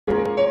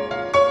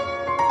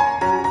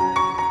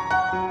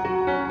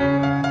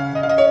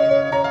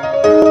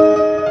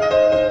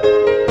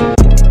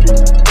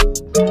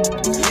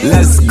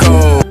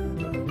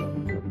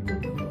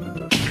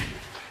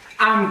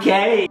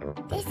He's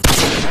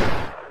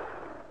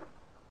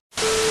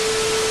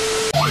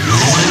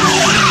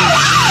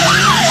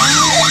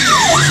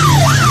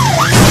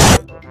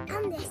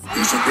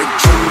a big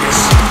genius.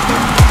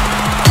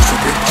 He's a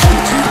big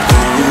cutie.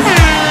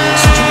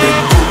 Such a big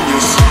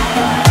genius.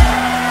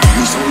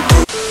 He's so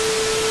good.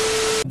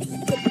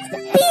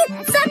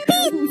 Pizza,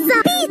 pizza,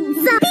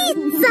 pizza,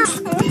 pizza.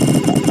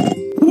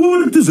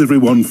 What does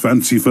everyone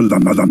fancy for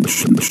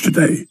lunch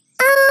today?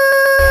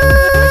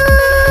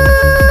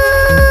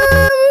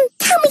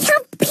 Can we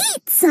have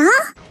pizza?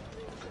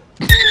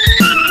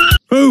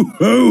 Ho,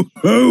 ho,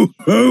 ho,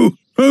 ho,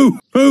 ho,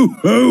 ho,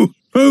 ho,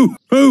 ho, ho,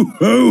 ho,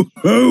 ho,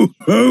 ho,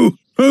 ho,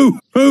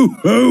 ho,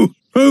 ho,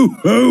 ho,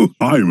 ho.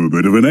 I'm a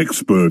bit of an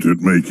expert at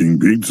making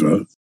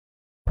pizza.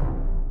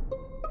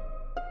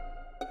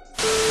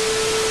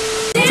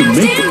 To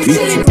make a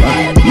pizza,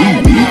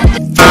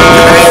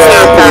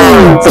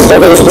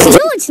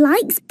 George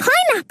likes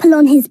pineapple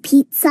on his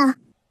pizza.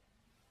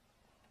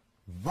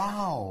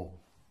 Wow!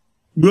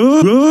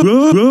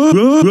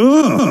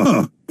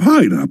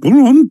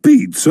 Pineapple on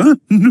pizza?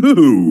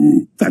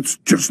 No, that's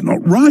just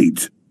not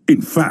right.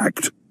 In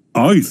fact,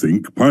 I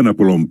think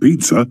pineapple on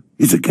pizza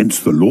is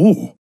against the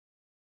law.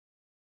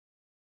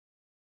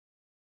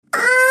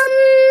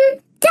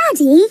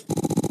 Daddy,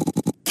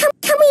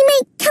 can we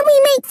make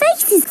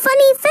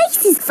funny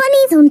faces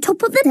on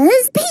top of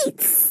those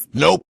beets?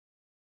 Nope.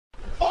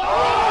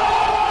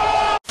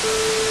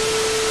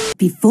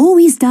 Before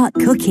we start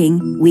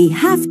cooking, we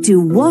have to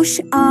wash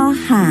our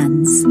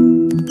hands.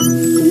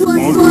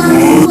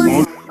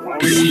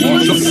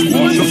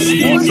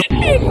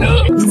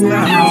 Wash.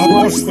 Now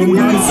wash the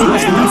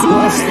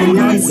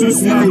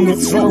nicest hand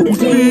that's so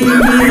clean.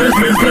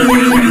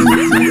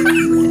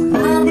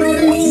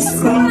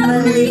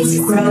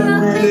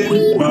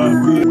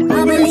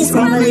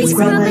 Bubbly,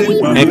 scrubbly.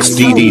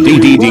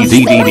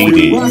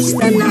 XDDDDDDDD. Wash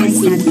the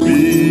nice hand.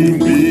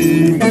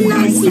 The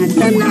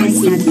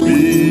nice hand.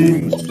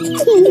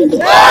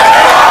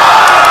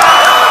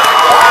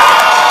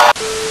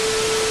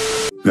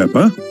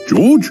 Peppa,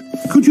 George,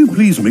 could you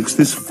please mix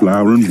this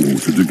flour and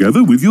water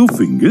together with your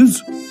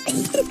fingers?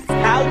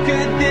 How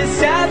could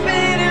this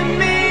happen to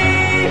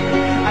me?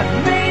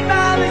 I've made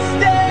my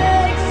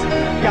mistakes,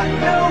 got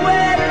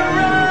nowhere to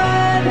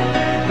run.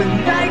 The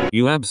night.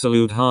 You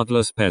absolute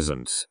heartless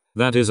peasants.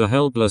 That is a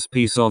helpless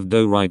piece of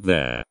dough right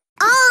there.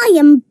 I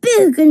am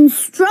big and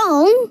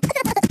strong.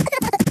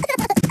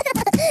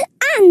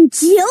 And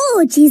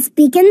George is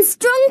big and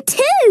strong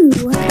too.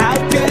 How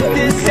could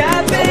this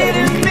happen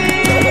to me?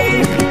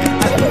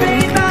 I've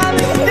made my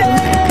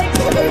mistakes,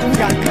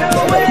 got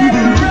nowhere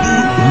to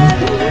run.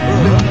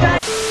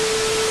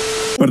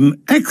 But an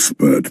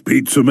expert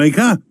pizza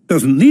maker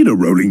doesn't need a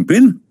rolling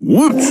pin.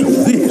 What's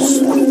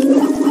this?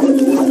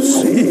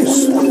 Sis.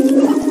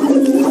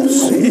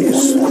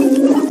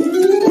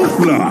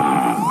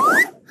 Blah.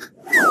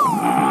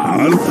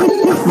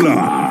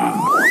 Blah.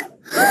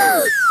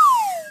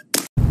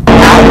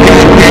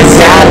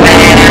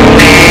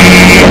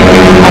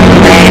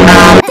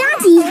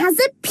 Daddy has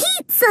a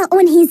pizza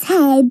on his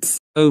head.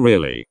 Oh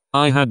really?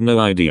 I had no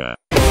idea.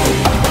 1,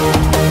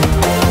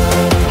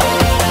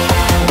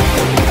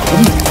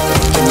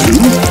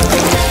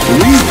 2,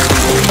 3.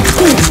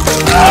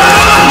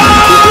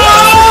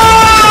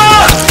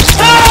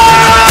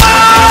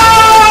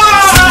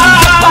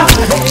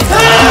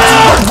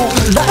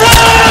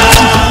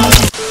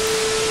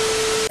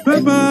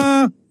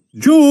 Peppa!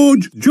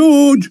 George!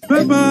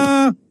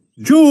 Peppa!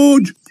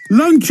 George!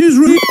 Lunch is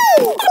ready!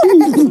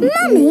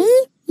 Mummy,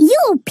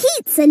 your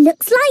pizza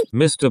looks like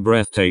Mr.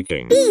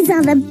 Breathtaking. these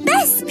are the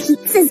best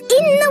pizzas in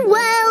the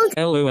world.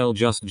 LOL,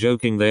 just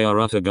joking, they are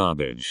utter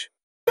garbage.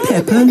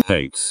 Peppa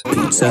Hates.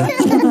 pizza.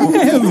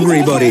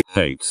 Everybody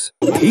Hates.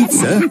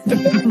 pizza.